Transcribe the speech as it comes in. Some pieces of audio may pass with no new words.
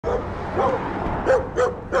Is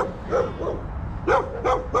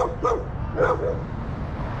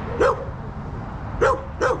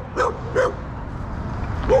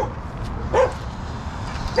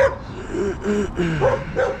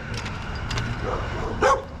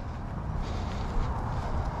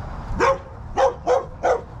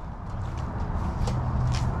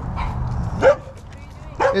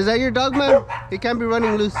that your dog, man? He can't be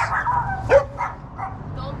running loose. Don't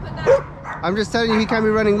put that. I'm just telling you, he can't be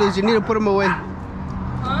running loose. You need to put him away.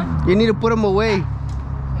 Huh? You need to put him away.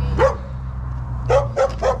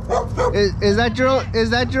 Is that your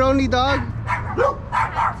only dog? I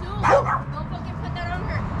have two. Don't fucking put that on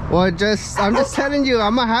her. Well, I'm just telling you,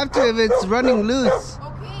 I'm gonna have to if it's running loose.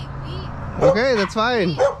 Okay, we. Okay, that's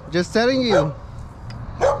fine. Just telling you.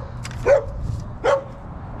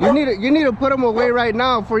 You need to put him away right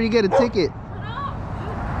now before you get a ticket. Put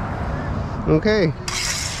up, Okay. dude.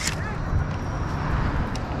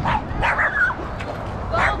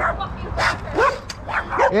 Don't fucking put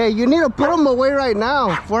her. Hey, you need to put him away right now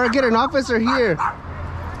before I get an officer here.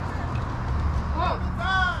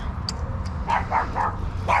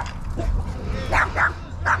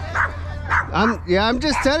 I'm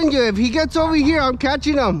just telling you, if he gets over here, I'm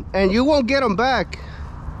catching him, and you won't get him back.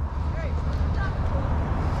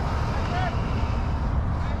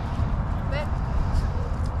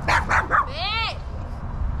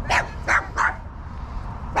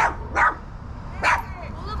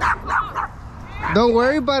 Don't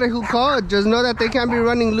worry about it who called. Just know that they can't be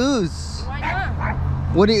running loose. Why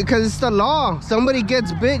not? What? Because it's the law. Somebody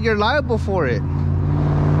gets bit, you're liable for it.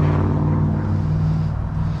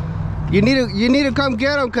 You need to come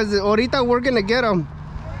get them because ahorita we're gonna get them.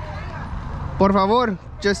 Por favor,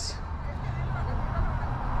 just.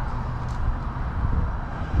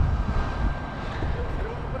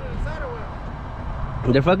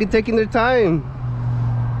 They're fucking taking their time.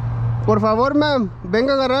 Por favor, ma'am,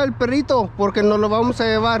 venga a agarrar el perrito porque nos lo vamos a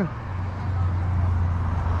llevar.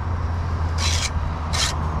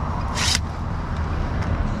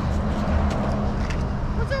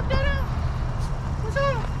 What's up, Dada? What's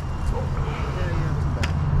up?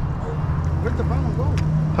 Where'd the brown one go?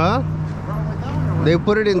 Huh? The brown went down or what? They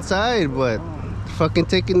put it inside, but fucking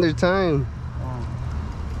taking their time.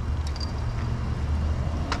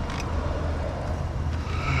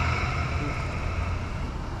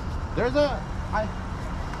 There's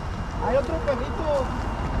hay otro perrito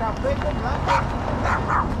café con blanco.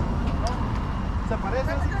 ¿No? ¿Se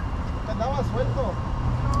parece? Que andaba suelto.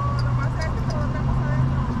 No, nomás es que te lo tenemos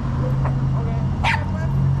adentro.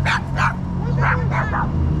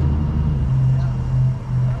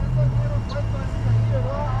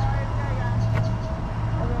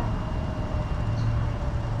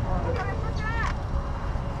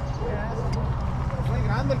 Muy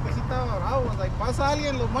grande el que sí estaba bravo. Like, pasa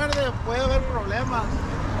alguien, lo muerde, puede haber problemas.